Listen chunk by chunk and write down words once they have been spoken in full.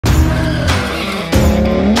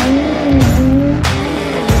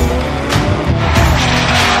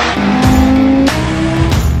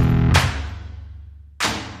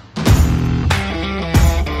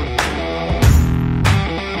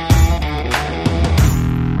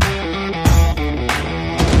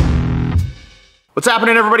What's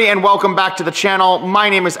happening, everybody, and welcome back to the channel. My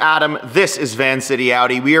name is Adam. This is Vancity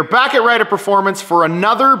Audi. We are back at Ride of Performance for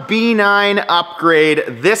another B9 upgrade.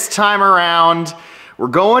 This time around, we're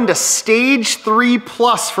going to Stage 3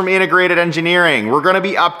 Plus from Integrated Engineering. We're going to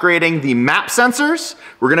be upgrading the MAP sensors,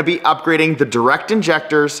 we're going to be upgrading the direct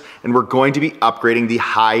injectors, and we're going to be upgrading the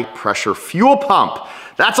high pressure fuel pump.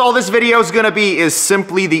 That's all this video is going to be, is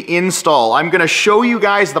simply the install. I'm going to show you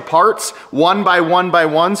guys the parts one by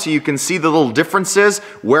one so you can see the little differences,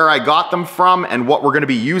 where I got them from, and what we're going to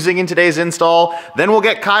be using in today's install. Then we'll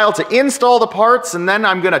get Kyle to install the parts, and then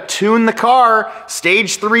I'm going to tune the car.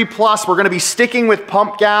 Stage 3 Plus, we're going to be sticking with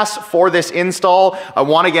pump gas for this install. I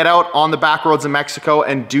want to get out on the back roads of Mexico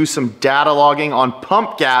and do some data logging on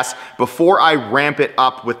pump gas before I ramp it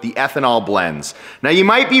up with the ethanol blends. Now you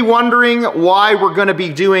might be wondering why we're going to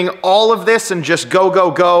be doing all of this and just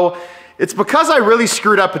go. It's because I really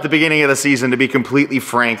screwed up at the beginning of the season, to be completely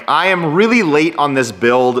frank. I am really late on this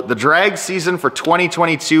build. The drag season for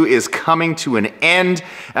 2022 is coming to an end,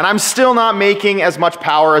 and I'm still not making as much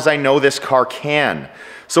power as I know this car can.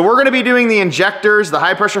 So we're gonna be doing the injectors, the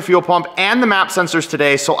high pressure fuel pump, and the MAP sensors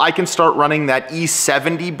today so I can start running that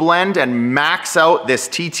E70 blend and max out this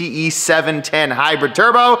TTE 710 hybrid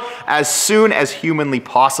turbo as soon as humanly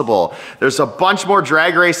possible. There's a bunch more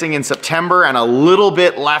drag racing in September and a little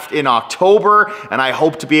bit left in October, and I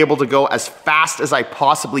hope to be able to go as fast as I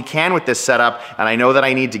possibly can with this setup, and I know that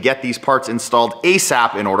I need to get these parts installed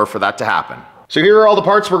ASAP in order for that to happen. So here are all the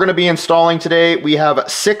parts we're going to be installing today. We have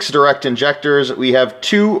 6 direct injectors, we have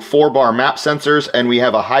 2 4-bar MAP sensors, and we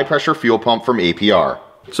have a high pressure fuel pump from APR.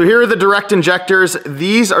 So here are the direct injectors.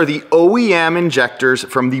 These are the OEM injectors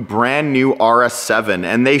from the brand new RS7,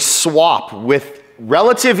 and they swap with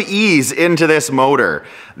relative ease into this motor.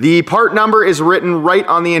 The part number is written right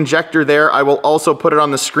on the injector there. I will also put it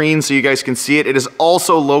on the screen so you guys can see it. It is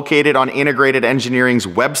also located on Integrated Engineering's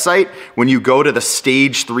website. When you go to the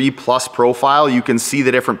Stage 3 Plus profile, you can see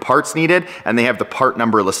the different parts needed, and they have the part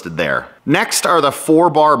number listed there. Next are the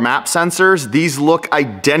 4-bar MAP sensors. These look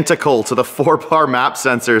identical to the 4-bar MAP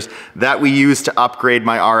sensors that we use to upgrade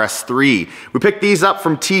my RS3. We picked these up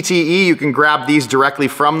from TTE. You can grab these directly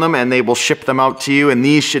from them and they will ship them out to you, and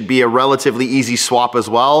these should be a relatively easy swap as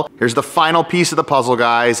well. Here's the final piece of the puzzle,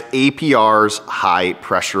 guys. APR's high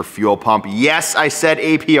pressure fuel pump. Yes, I said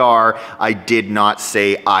APR. I did not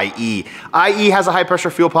say IE. IE has a high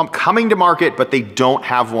pressure fuel pump coming to market, but they don't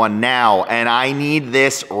have one now, and I need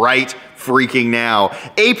this right freaking now.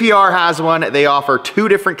 APR has one. They offer 2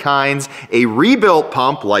 different kinds, a rebuilt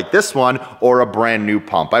pump like this one or a brand new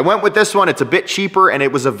pump. I went with this one. It's a bit cheaper and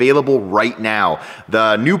it was available right now.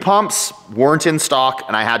 The new pumps weren't in stock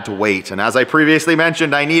and I had to wait. And as I previously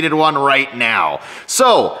mentioned, I needed one right now.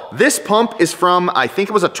 So this pump is from, I think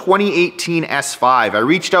it was a 2018 S5. I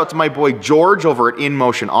reached out to my boy George over at In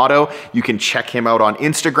Motion Auto. You can check him out on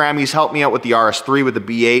Instagram. He's helped me out with the RS3, with the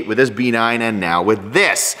B8, with his B9, and now with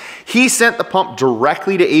this. He sent the pump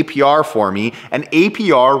directly to APR for me, and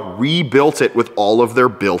APR rebuilt it with all of their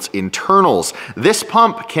built internals. This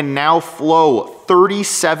pump can now flow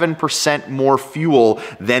 37% more fuel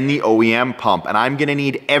than the OEM pump, and I'm gonna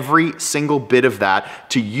need every single bit of that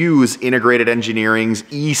to use Integrated Engineering's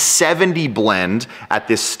E70 blend at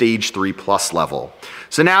this Stage 3 Plus level.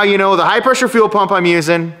 So now you know the high pressure fuel pump I'm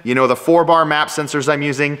using, you know the 4-bar MAP sensors I'm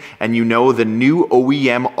using, and you know the new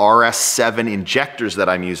OEM RS7 injectors that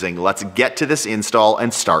I'm using. Let's get to this install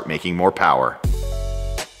and start making more power.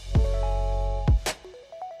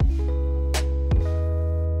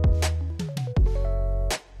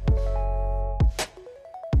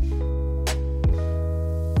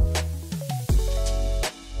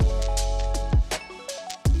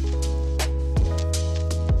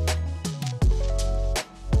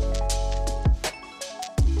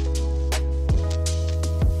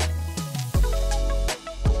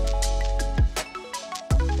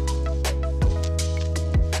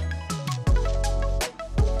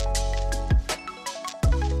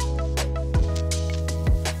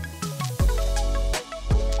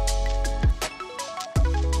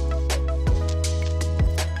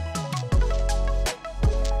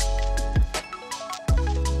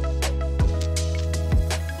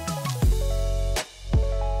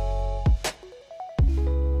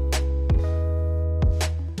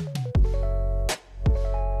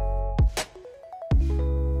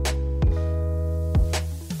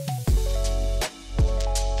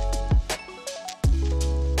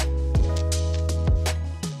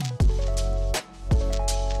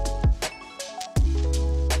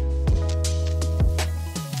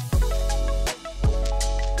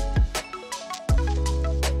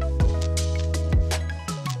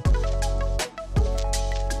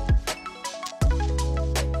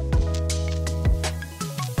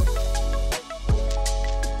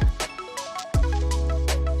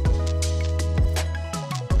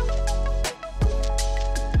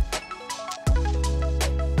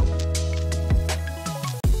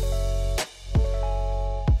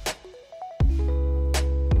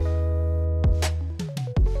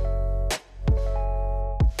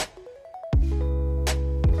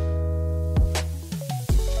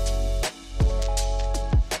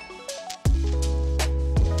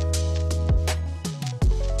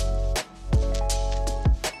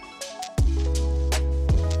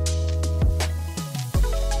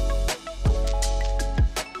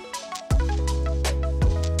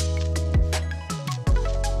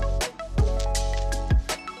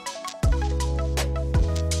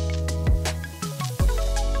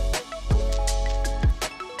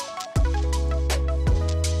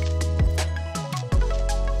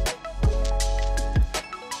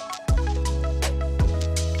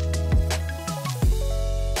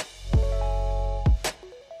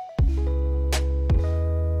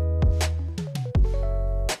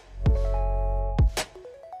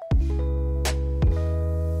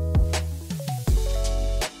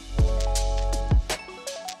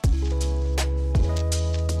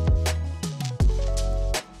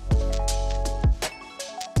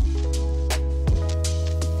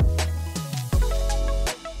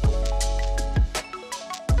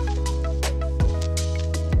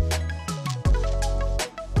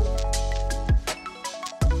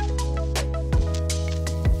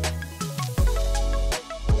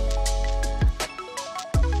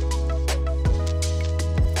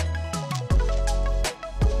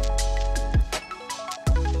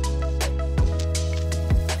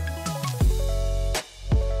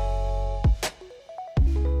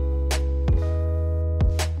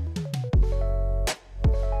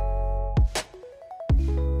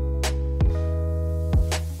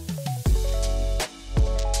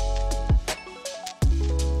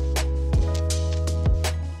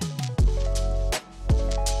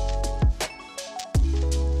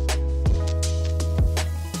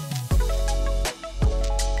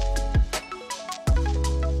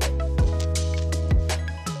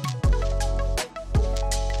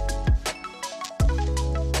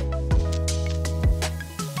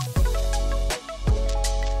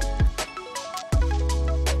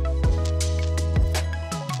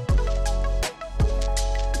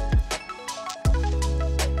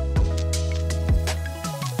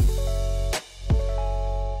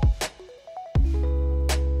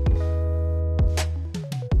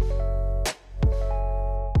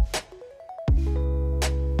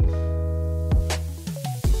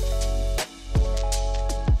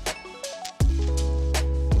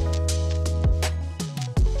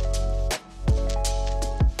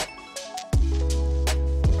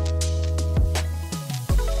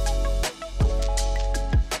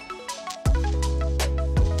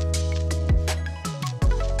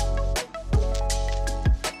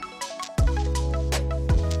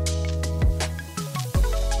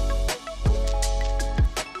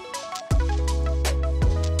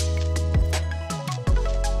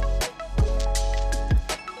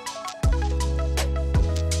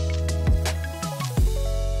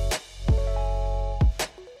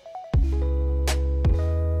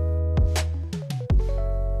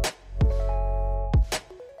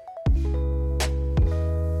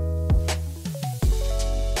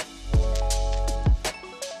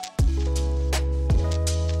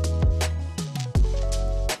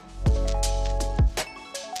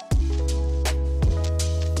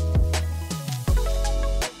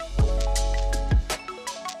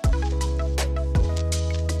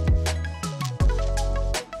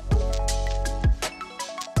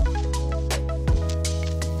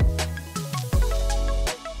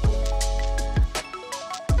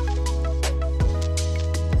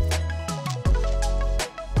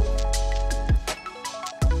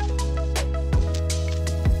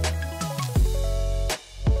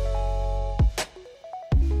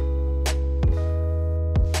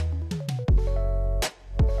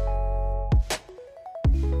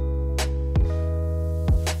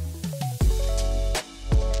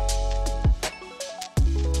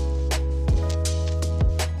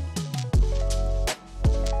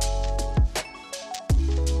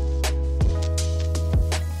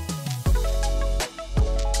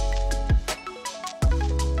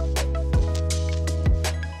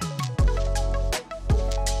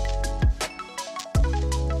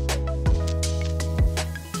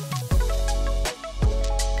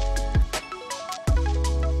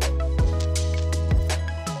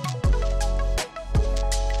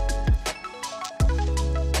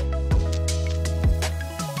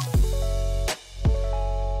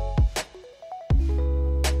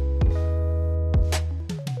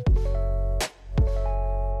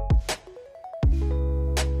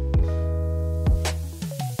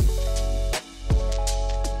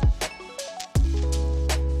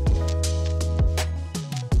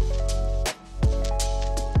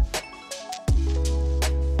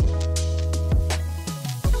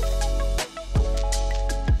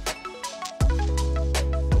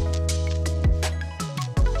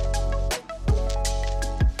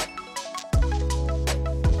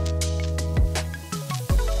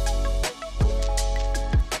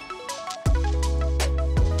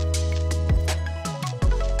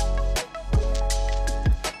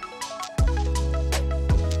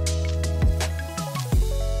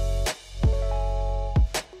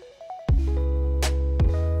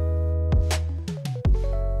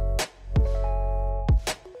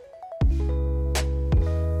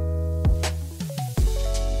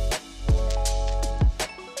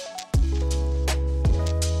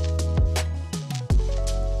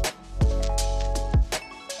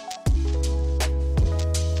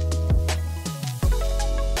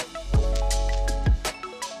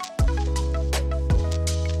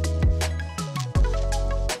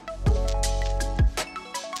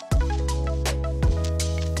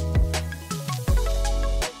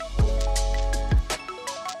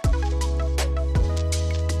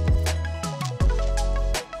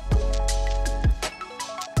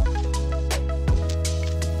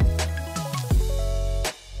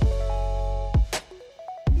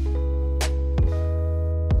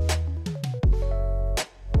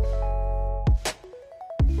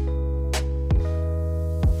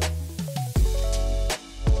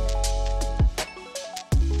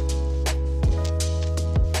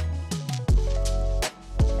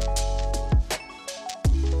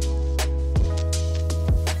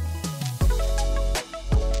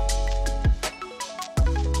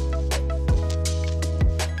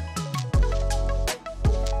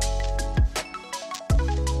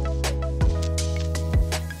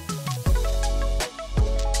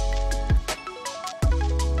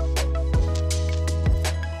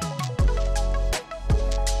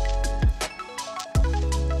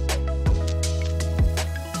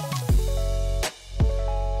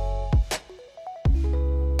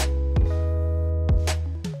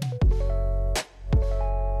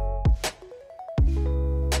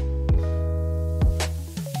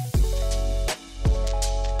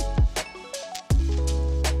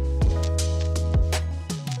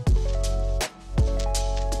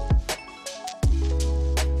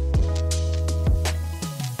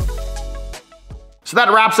 So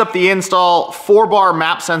that wraps up the install. 4-bar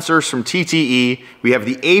map sensors from TTE. We have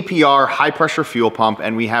the APR high pressure fuel pump,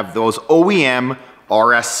 and we have those OEM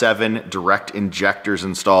RS7 direct injectors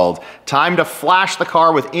installed. Time to flash the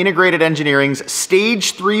car with Integrated Engineering's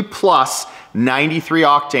Stage 3 Plus 93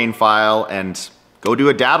 octane file and go do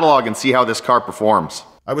a data log and see how this car performs.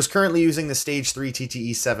 I was currently using the Stage 3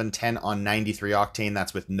 TTE 710 on 93 octane.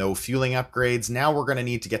 That's with no fueling upgrades. Now we're going to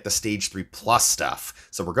need to get the Stage 3 Plus stuff.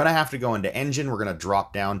 So we're going to have to go into engine. We're going to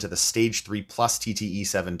drop down to the Stage 3 Plus TTE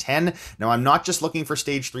 710. Now I'm not just looking for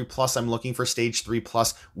Stage 3 Plus. I'm looking for Stage 3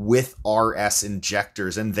 Plus with RS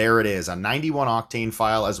injectors. And there it is, a 91 octane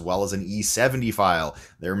file as well as an E70 file.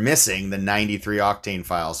 They're missing the 93 octane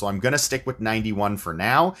file. So I'm going to stick with 91 for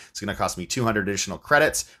now. It's going to cost me 200 additional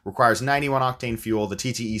credits. Requires 91 octane fuel, the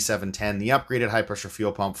TTE 710, the upgraded high pressure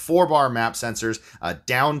fuel pump, 4-bar map sensors, a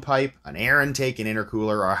downpipe, an air intake, and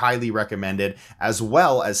intercooler are highly recommended, as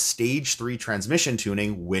well as Stage 3 transmission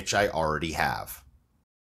tuning, which I already have.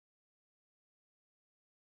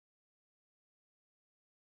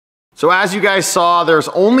 So as you guys saw, there's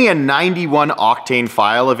only a 91 octane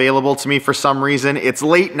file available to me for some reason. It's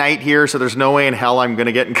late night here, so there's no way in hell I'm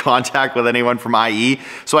gonna get in contact with anyone from IE.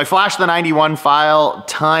 So I flashed the 91 file.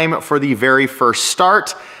 Time for the very first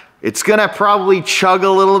start. It's gonna probably chug a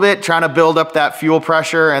little bit, trying to build up that fuel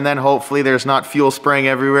pressure, and then hopefully there's not fuel spraying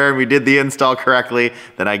everywhere and we did the install correctly.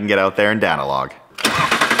 Then I can get out there and data log.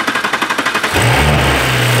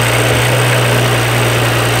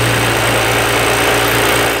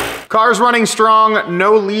 Car's running strong,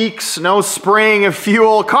 no leaks, no spraying of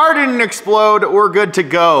fuel, car didn't explode, we're good to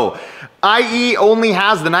go. IE only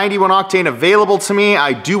has the 91 octane available to me.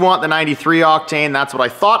 I do want the 93 octane. That's what I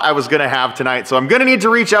thought I was gonna have tonight. So I'm gonna need to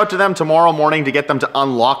reach out to them tomorrow morning to get them to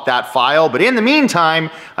unlock that file. But in the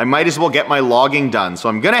meantime, I might as well get my logging done. So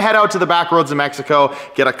I'm gonna head out to the back roads of Mexico,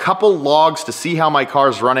 get a couple logs to see how my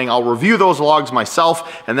car's running. I'll review those logs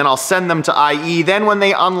myself, and then I'll send them to IE. Then when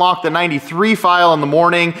they unlock the 93 file in the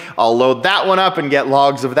morning, I'll load that one up and get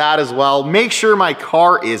logs of that as well. Make sure my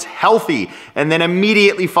car is healthy. And then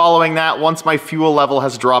immediately following that, once my fuel level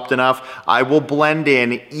has dropped enough, I will blend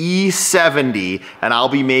in E70 and I'll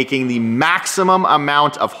be making the maximum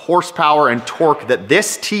amount of horsepower and torque that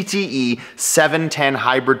this TTE 710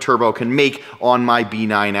 hybrid turbo can make on my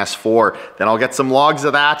B9 S4. Then I'll get some logs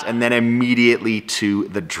of that and then immediately to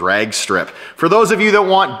the drag strip. For those of you that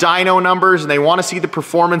want dyno numbers and they want to see the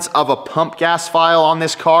performance of a pump gas file on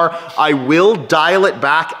this car, I will dial it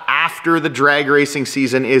back after the drag racing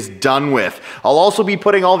season is done with. I'll also be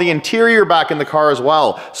putting all the interior back in the car as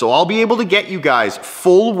well. So I'll be able to get you guys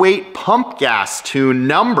full weight pump gas tune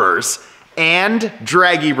numbers and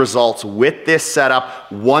draggy results with this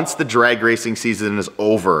setup once the drag racing season is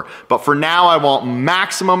over. But for now, I want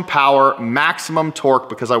maximum power, maximum torque,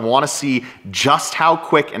 because I want to see just how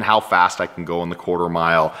quick and how fast I can go in the quarter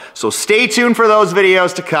mile. So stay tuned for those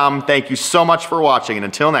videos to come. Thank you so much for watching, and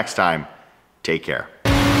until next time, take care.